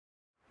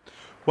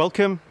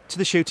Welcome to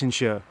the Shooting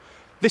Show.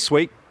 This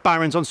week,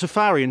 Byron's on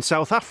safari in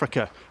South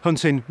Africa,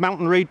 hunting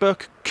mountain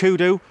reedbuck,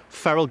 kudu,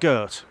 feral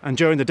goat, and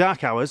during the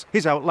dark hours,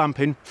 he's out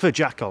lamping for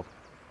jackal.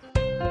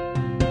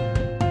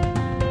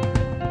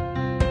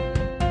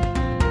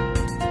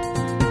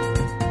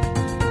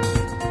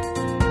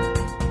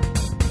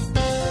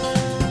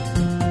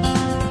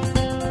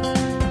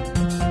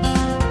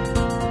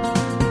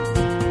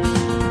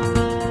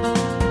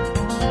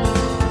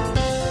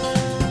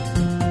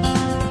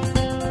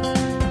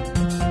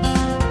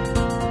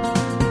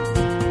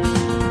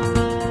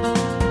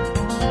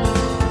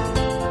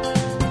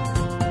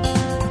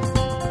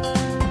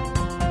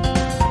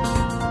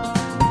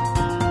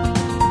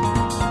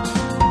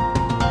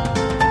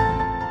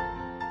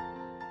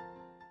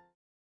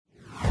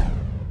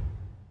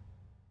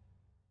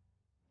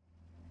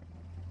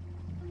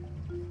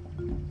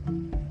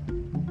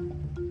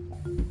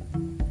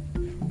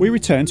 We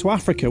return to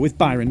Africa with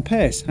Byron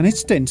Pace, and his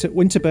stint at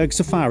Winterberg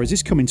Safaris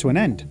is coming to an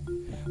end.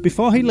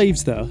 Before he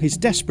leaves though, he's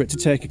desperate to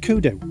take a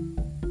kudu.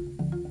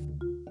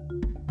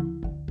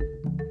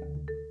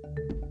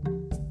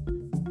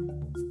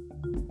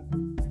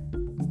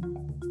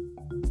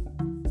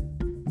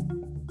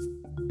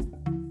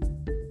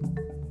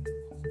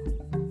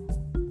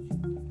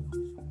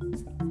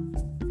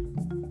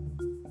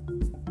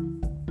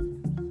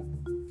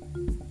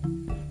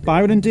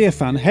 Byron and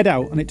Deerfan head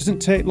out, and it doesn't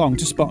take long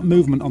to spot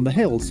movement on the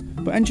hills,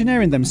 but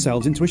engineering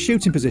themselves into a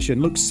shooting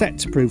position looks set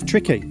to prove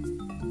tricky.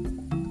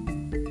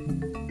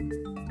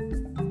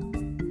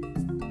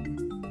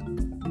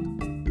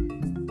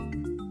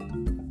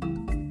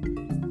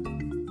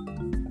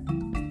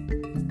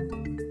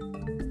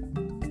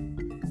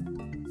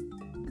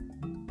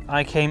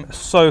 I came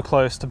so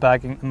close to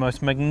bagging the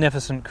most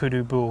magnificent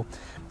kudu bull.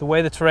 The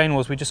way the terrain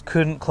was, we just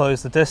couldn't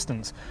close the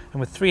distance,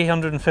 and with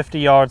 350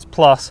 yards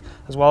plus,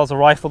 as well as a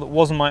rifle that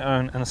wasn't my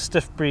own and a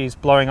stiff breeze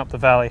blowing up the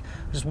valley,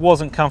 I just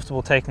wasn't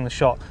comfortable taking the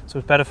shot, so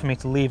it was better for me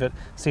to leave it,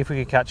 see if we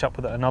could catch up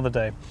with it another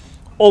day.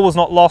 All was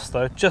not lost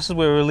though. Just as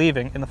we were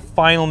leaving, in the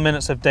final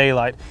minutes of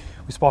daylight,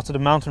 we spotted a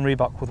mountain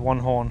reedbuck with one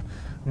horn.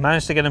 We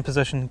managed to get in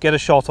position, get a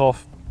shot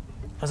off.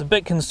 I was a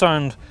bit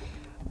concerned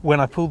when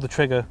I pulled the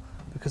trigger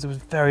because there was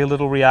very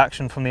little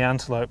reaction from the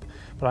antelope,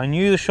 but I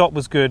knew the shot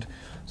was good.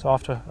 So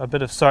after a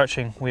bit of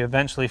searching, we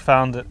eventually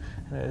found it.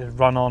 It had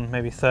run on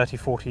maybe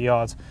 30-40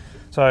 yards.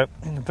 So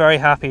I'm very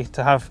happy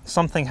to have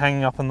something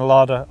hanging up in the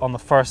larder on the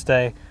first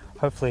day.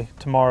 Hopefully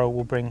tomorrow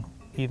will bring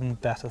even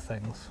better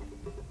things.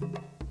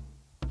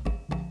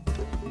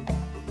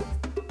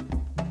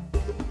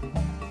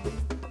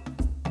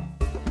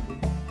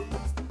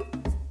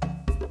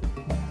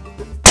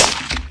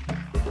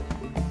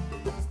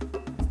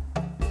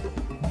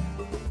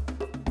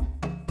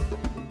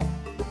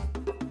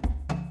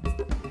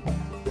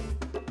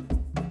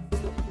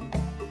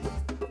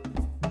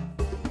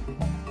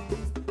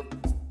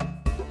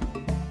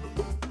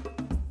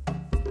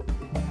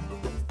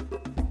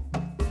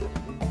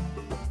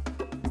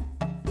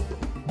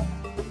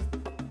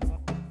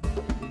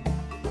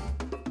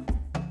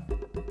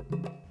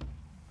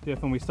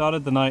 When we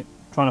started the night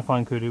trying to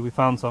find kudu, we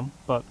found some,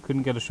 but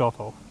couldn't get a shot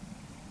off.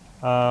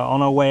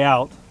 On our way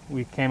out,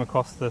 we came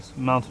across this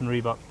mountain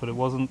reedbuck, but it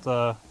wasn't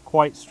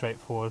quite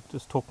straightforward.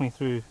 Just talk me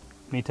through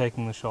me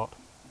taking the shot.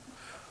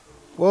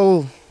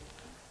 Well,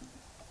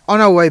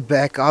 on our way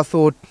back, I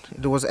thought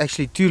it was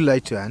actually too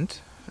late to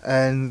hunt,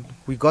 and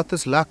we got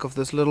this luck of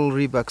this little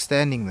reedbuck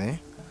standing there.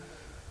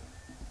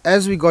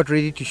 As we got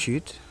ready to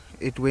shoot,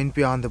 it went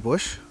behind the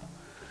bush,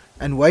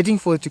 and waiting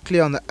for it to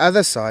clear on the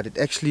other side, it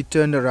actually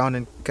turned around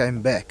and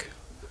came back.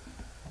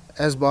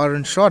 As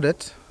Byron shot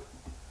it,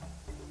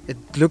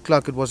 it looked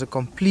like it was a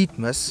complete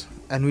miss,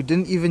 and we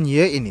didn't even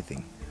hear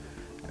anything.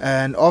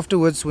 And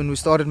afterwards, when we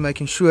started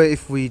making sure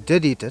if we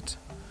did eat it,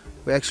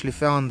 we actually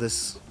found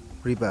this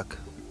reedbuck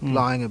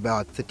lying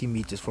about 30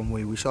 meters from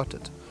where we shot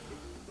it.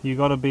 You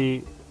got to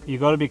be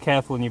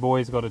careful, and you've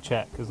always got to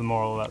check, is the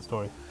moral of that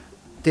story.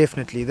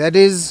 Definitely, that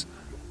is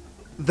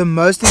the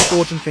most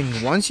important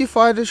thing. Once you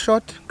fire a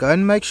shot, go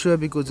and make sure,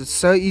 because it's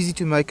so easy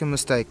to make a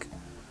mistake.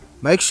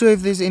 Make sure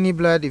if there's any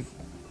blood,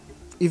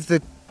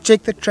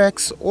 check the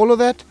tracks, all of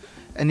that,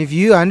 and if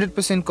you're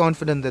 100%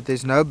 confident that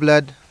there's no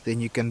blood, then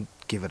you can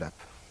give it up.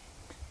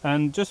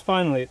 And just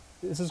finally,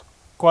 this is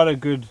quite a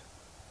good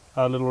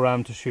little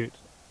ram to shoot,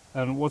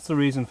 and what's the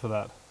reason for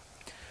that?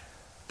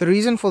 The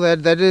reason for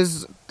that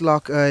is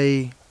like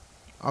I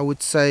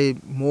would say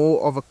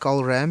more of a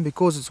cull ram,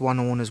 because its one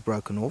horn is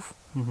broken off.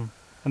 Mm-hmm.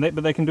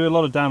 But they can do a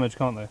lot of damage,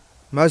 can't they?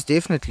 Most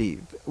definitely.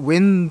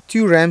 When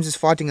two rams is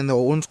fighting and the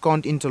horns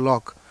can't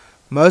interlock,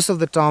 most of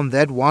the time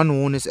that one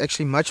horn is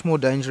actually much more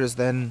dangerous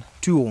than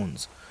two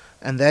horns,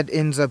 and that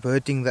ends up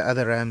hurting the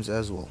other rams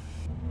as well.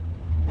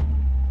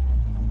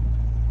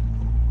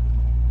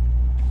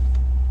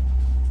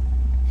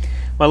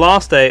 My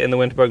last day in the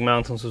Winterberg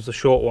Mountains was a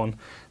short one.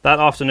 That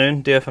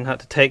afternoon, Deerfan had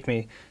to take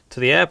me to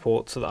the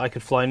airport so that I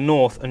could fly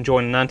north and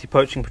join an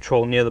anti-poaching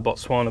patrol near the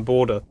Botswana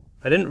border.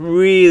 I didn't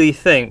really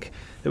think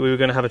that we were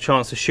going to have a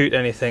chance to shoot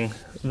anything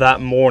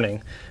that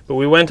morning. But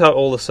we went out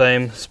all the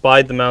same,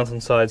 spied the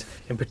mountainsides.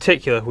 In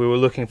particular, we were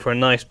looking for a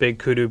nice big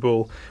kudu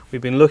bull.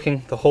 We'd been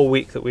looking the whole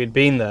week that we'd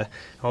been there.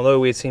 Although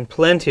we had seen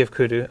plenty of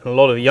kudu and a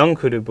lot of young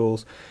kudu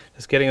bulls,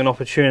 just getting an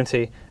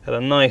opportunity at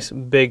a nice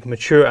big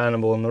mature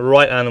animal and the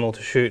right animal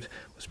to shoot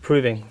was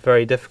proving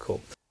very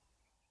difficult.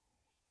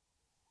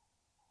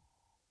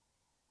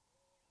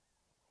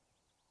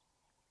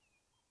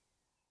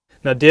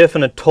 Now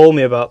Dearfin had told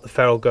me about the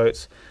feral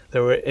goats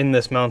that were in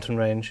this mountain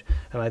range,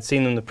 and I'd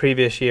seen them the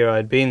previous year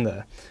I'd been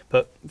there,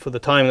 but for the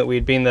time that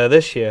we'd been there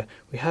this year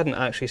we hadn't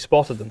actually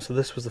spotted them, so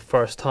this was the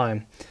first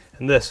time,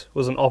 and this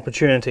was an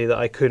opportunity that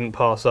I couldn't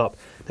pass up.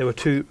 There were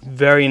two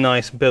very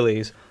nice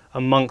billies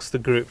amongst the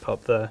group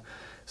up there,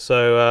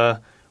 so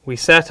we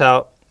set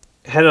out,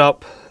 headed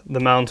up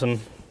the mountain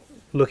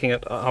looking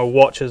at our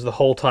watches the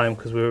whole time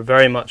because we were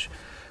very much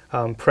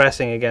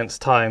pressing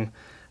against time.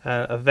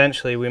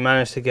 Eventually we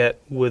managed to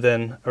get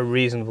within a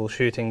reasonable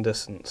shooting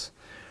distance.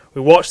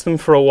 We watched them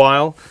for a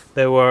while.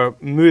 They were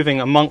moving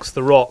amongst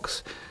the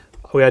rocks.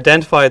 We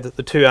identified that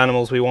the two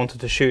animals we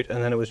wanted to shoot,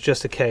 and then it was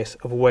just a case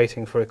of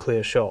waiting for a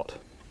clear shot.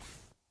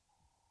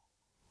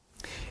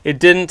 It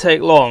didn't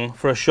take long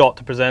for a shot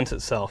to present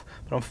itself,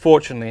 but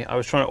unfortunately I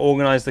was trying to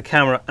organise the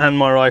camera and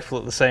my rifle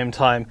at the same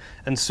time,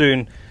 and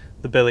soon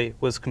the billy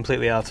was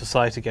completely out of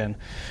sight again.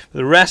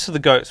 The rest of the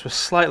goats were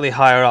slightly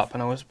higher up,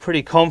 and I was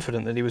pretty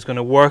confident that he was going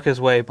to work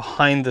his way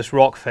behind this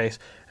rock face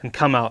and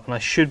come out, and I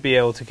should be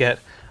able to get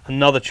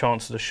another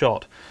chance at a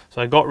shot.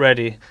 So I got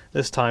ready.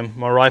 This time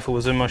my rifle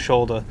was in my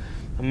shoulder.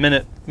 A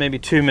minute, maybe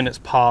 2 minutes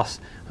passed,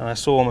 and I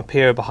saw him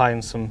appear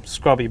behind some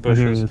scrubby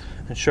bushes,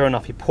 and sure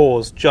enough he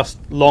paused just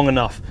long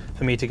enough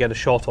for me to get a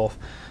shot off.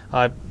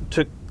 I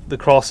took the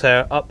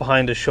crosshair up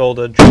behind his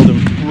shoulder, drilled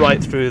him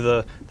right through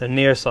the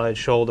near side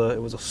shoulder.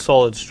 It was a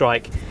solid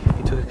strike.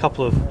 He took a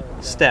couple of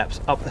steps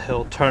up the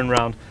hill, turned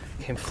around,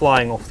 came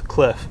flying off the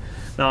cliff.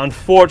 Now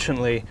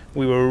unfortunately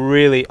we were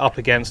really up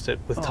against it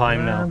with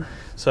time now,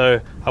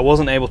 so I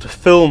wasn't able to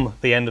film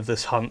the end of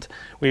this hunt.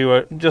 We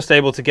were just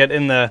able to get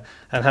in there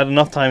and had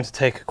enough time to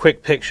take a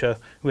quick picture.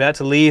 We had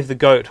to leave the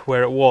goat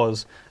where it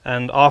was,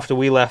 and after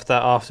we left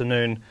that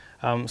afternoon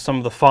some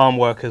of the farm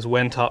workers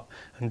went up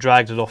and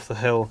dragged it off the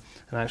hill,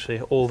 and actually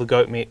all the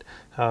goat meat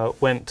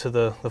went to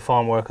the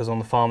farm workers on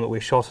the farm that we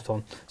shot it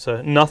on.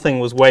 So nothing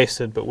was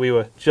wasted, but we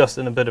were just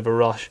in a bit of a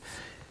rush.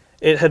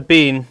 It had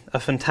been a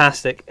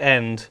fantastic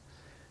end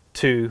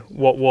to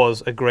what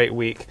was a great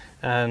week,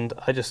 and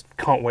I just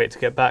can't wait to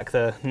get back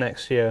there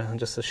next year, and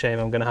just a shame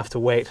I'm going to have to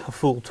wait a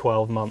full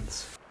 12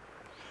 months.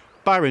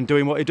 Byron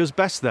doing what he does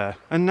best there,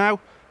 and now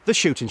the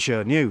Shooting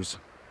Show News.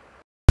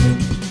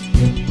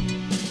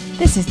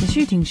 This is the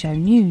Shooting Show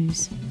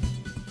News.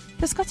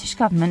 The Scottish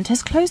Government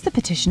has closed the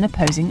petition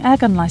opposing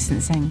airgun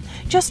licensing,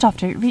 just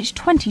after it reached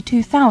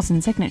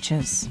 22,000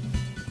 signatures.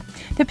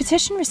 The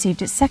petition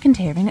received its second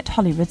hearing at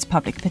Holyrood's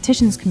Public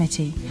Petitions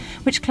Committee,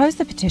 which closed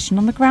the petition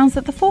on the grounds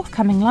that the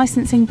forthcoming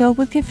licensing bill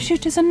would give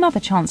shooters another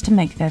chance to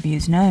make their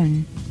views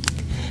known.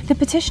 The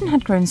petition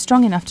had grown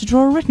strong enough to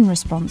draw a written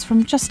response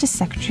from Justice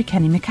Secretary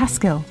Kenny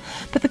McCaskill,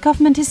 but the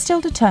government is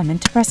still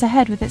determined to press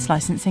ahead with its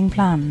licensing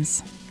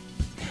plans.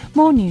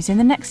 More news in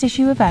the next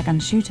issue of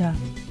Airgun Shooter.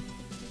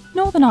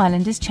 Northern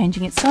Ireland is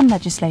changing its gun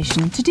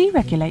legislation to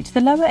deregulate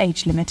the lower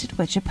age limit at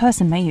which a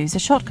person may use a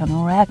shotgun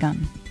or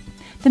airgun.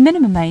 The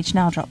minimum age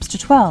now drops to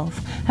 12,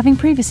 having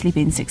previously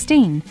been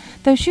 16,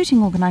 though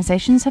shooting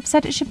organisations have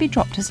said it should be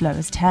dropped as low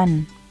as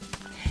 10.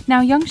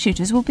 Now young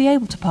shooters will be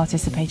able to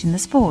participate in the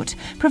sport,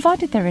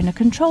 provided they're in a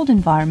controlled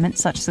environment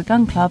such as a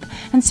gun club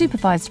and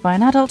supervised by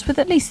an adult with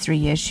at least 3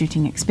 years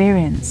shooting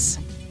experience.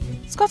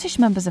 Scottish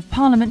members of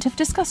Parliament have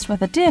discussed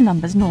whether deer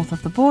numbers north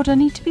of the border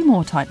need to be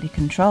more tightly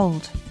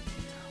controlled.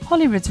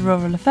 Holyrood's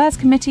Rural Affairs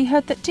Committee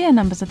heard that deer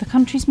numbers are the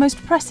country's most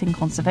pressing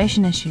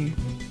conservation issue.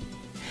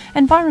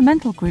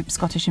 Environmental group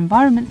Scottish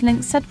Environment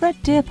Link said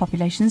red deer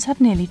populations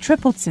had nearly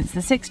tripled since the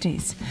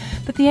 60s,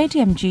 but the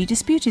ADMG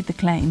disputed the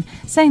claim,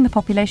 saying the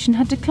population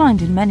had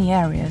declined in many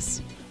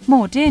areas.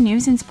 More deer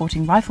news in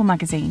Sporting Rifle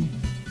magazine.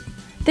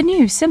 The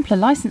new, simpler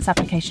licence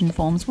application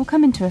forms will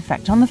come into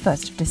effect on the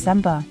 1st of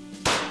December.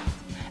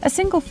 A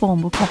single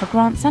form will cover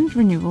grants and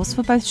renewals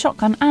for both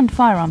shotgun and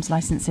firearms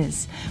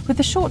licences, with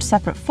a short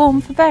separate form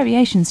for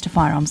variations to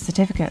firearms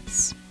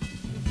certificates.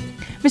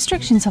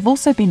 Restrictions have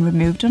also been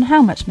removed on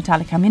how much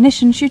metallic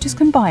ammunition shooters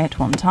can buy at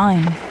one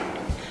time.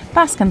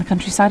 Basque and the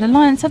Countryside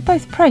Alliance have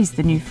both praised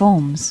the new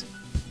forms.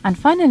 And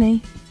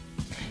finally,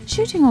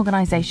 shooting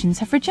organisations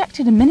have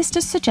rejected a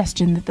minister's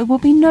suggestion that there will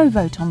be no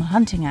vote on the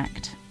Hunting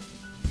Act.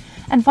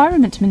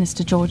 Environment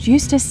Minister George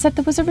Eustace said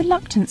there was a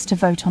reluctance to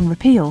vote on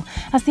repeal,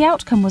 as the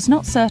outcome was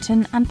not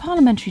certain and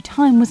parliamentary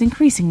time was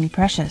increasingly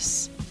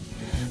precious.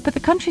 But the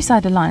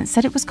Countryside Alliance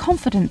said it was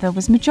confident there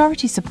was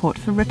majority support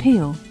for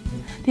repeal.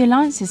 The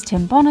Alliance's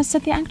Tim Bonner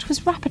said the Act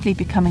was rapidly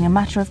becoming a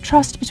matter of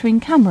trust between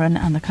Cameron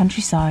and the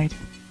countryside.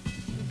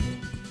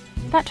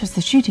 That was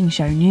the Shooting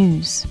Show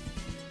News.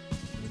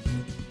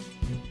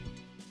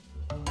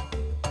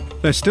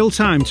 There's still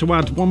time to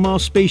add one more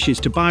species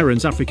to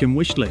Byron's African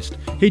wish list.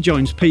 He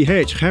joins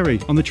PH Hurrah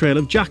on the trail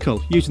of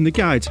jackal using the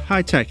guide's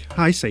high-tech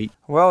high seat.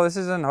 Well, this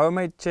is an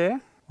homemade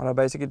chair. What I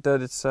basically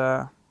did, it's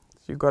all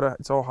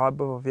hardboard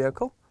of a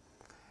vehicle.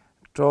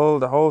 Drill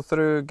the hole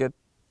through, get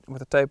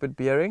with a tapered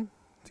bearing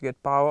to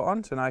get power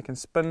on, so now I can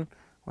spin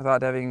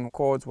without having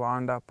cords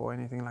wound up or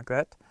anything like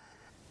that.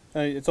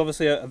 It's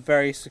obviously a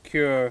very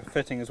secure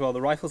fitting as well.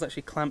 The rifle's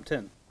actually clamped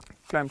in.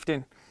 Clamped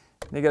in.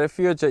 You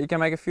can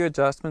make a few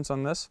adjustments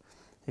on this.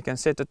 You can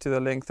set it to the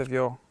length of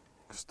your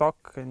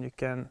stock, and you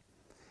can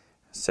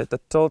set the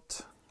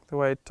tilt the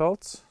way it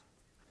tilts,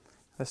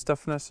 the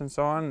stiffness and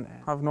so on.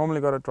 I've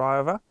normally got a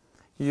driver.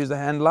 You use the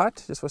hand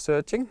light just for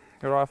searching.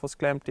 Your rifle's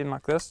clamped in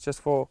like this just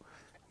for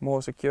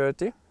more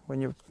security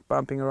when you're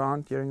bumping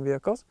around during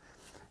vehicles.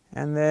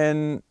 And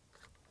then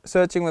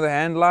searching with a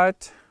hand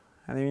light,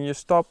 and then when you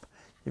stop,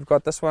 you've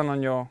got this one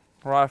on your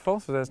rifle,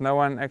 so there's no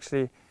one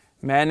actually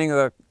manning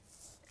the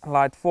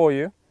light for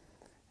you.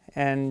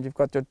 And you've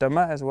got your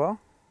dimmer as well,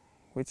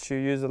 which you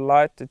use a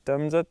light, it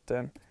dims it,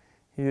 and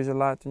you use a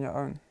light on your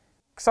own.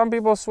 Some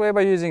people swear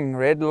by using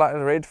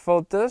red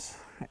filters.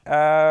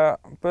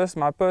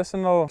 My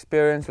personal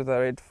experience with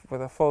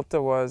a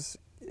filter was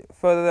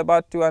further than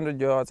about 200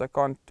 yards. I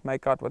can't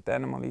make out what the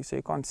animal is, so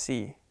you can't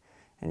see,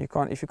 and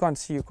if you can't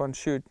see, you can't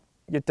shoot.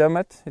 You dim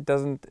it. It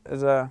doesn't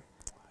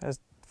as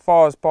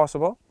far as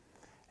possible,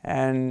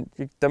 and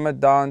you dim it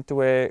down to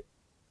where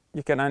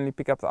you can only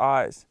pick up the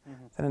eyes,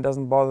 then it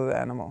doesn't bother the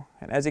animal.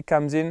 And as it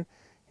comes in,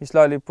 you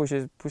slowly push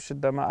the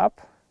dimmer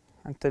up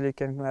until you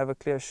can have a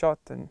clear shot.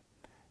 And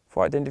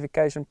for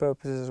identification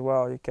purposes as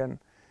well, you can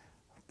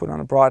put on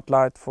a bright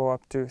light for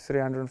up to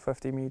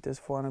 350 meters,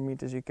 400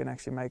 meters. You can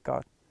actually make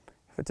out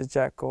if it's a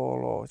jackal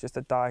or just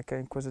a Digya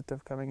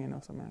inquisitive coming in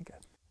or something like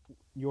that.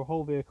 Your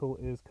whole vehicle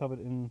is covered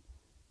in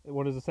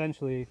what is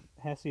essentially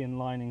Hessian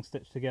lining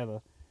stitched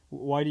together.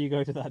 Why do you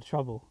go to that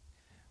trouble?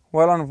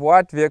 Well, on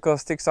white vehicle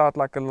sticks out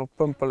like a little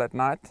pimple at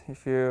night,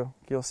 if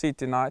you'll see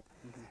tonight,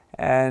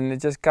 and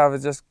it just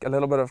covers just a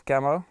little bit of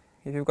camo.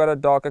 If you've got a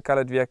darker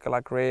colored vehicle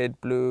like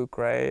red, blue,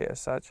 grey as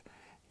such,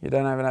 you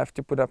don't even have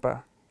to put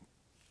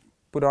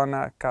on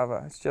a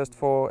cover. It's just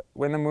for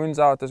when the moon's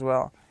out as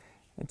well,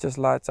 it just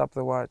lights up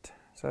the white,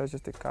 so it's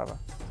just a cover.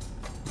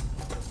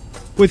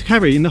 With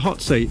Hurrah in the hot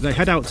seat, they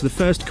head out to the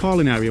first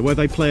calling area where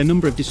they play a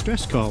number of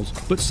distress calls,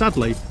 but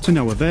sadly to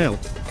no avail.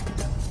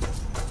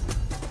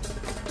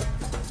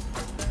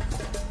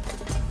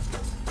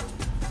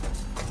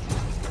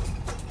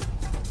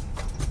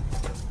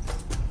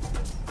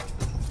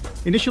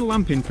 Initial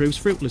lamping proves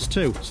fruitless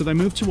too, so they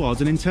move towards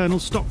an internal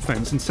stock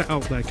fence and set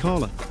out their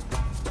caller.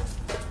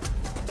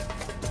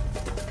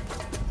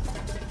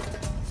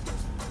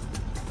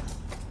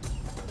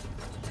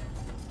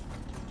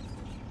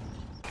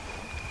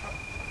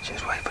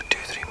 Just wait for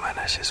 2-3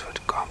 minutes, just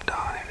would calm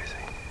down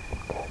everything.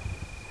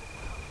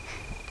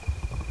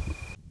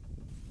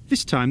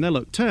 This time their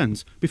luck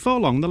turns. Before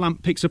long the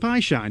lamp picks up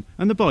eye shine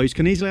and the boys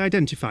can easily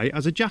identify it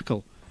as a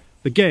jackal.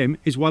 The game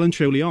is well and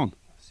truly on.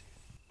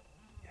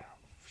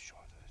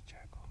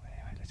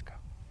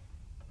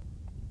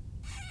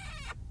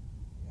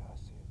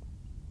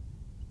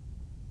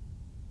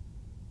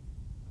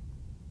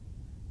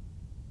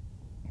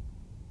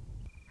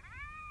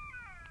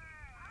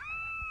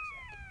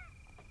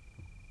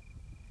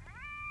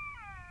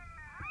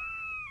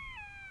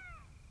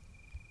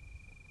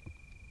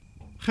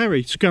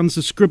 Hurrah scans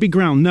the scrubby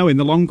ground knowing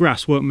the long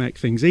grass won't make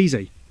things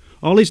easy.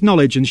 All his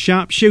knowledge and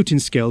sharp shooting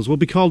skills will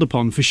be called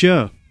upon for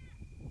sure.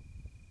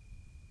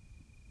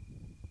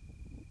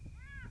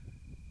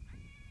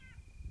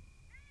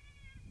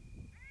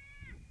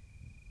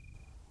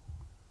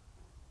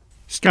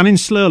 Scanning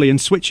slowly and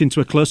switching to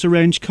a closer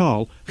range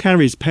call,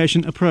 Hurrah's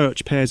patient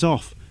approach pays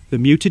off. The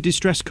muted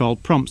distress call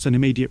prompts an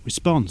immediate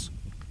response.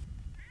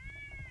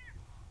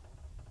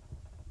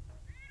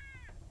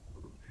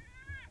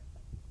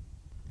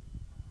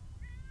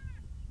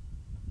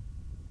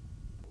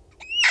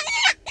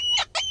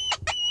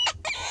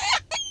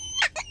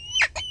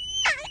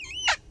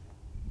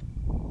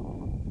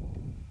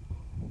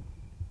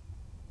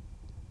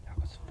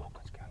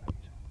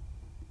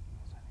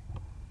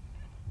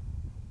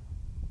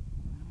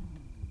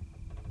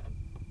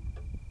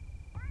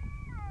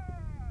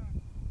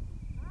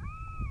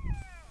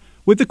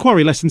 With the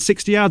quarry less than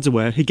 60 yards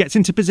away, he gets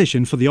into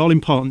position for the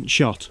all-important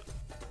shot.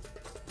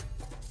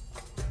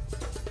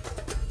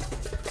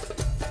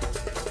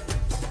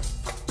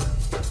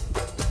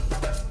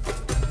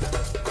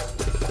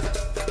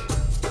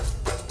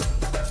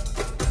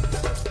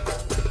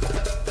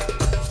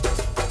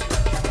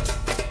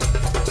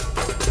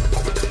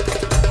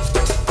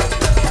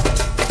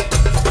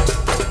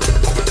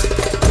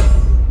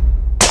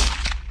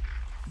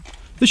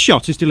 The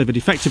shot is delivered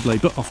effectively,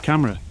 but off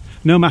camera.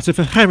 No matter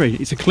for Hurrah,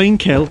 it's a clean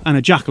kill and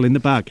a jackal in the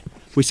bag.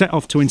 We set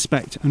off to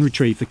inspect and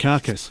retrieve the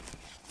carcass.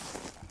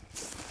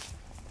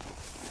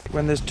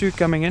 When there's two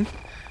coming in,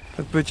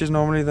 the butch is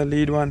normally the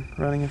lead one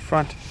running in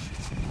front.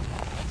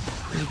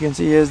 As you can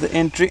see, here's the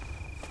entry.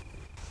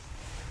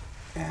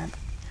 And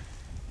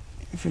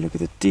if you look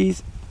at the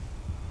teeth,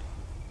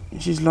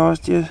 She's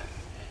last year.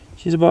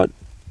 She's about,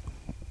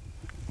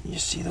 you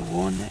see the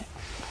one there?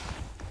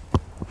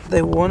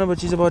 They warn her, but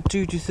she's about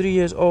 2 to 3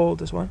 years old,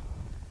 this one.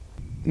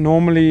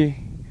 Normally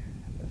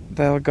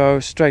they'll go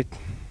straight,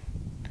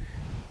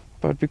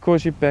 but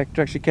because she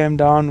backtracked, she came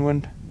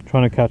downwind.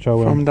 Trying to catch our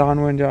wind. From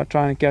downwind, yeah,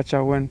 trying to catch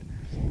our wind,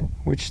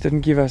 which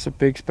didn't give us a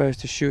big space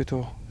to shoot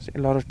or a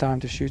lot of time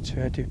to shoot, so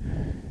we had to,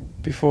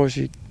 before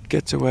she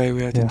gets away,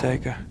 we had to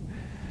take her.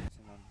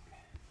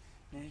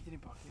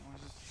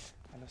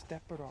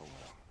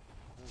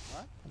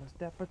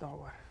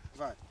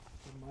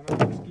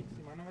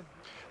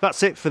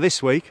 That's it for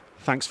this week.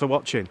 Thanks for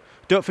watching.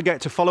 Don't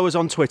forget to follow us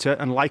on Twitter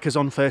and like us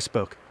on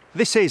Facebook.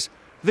 This is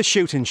The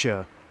Shooting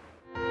Show.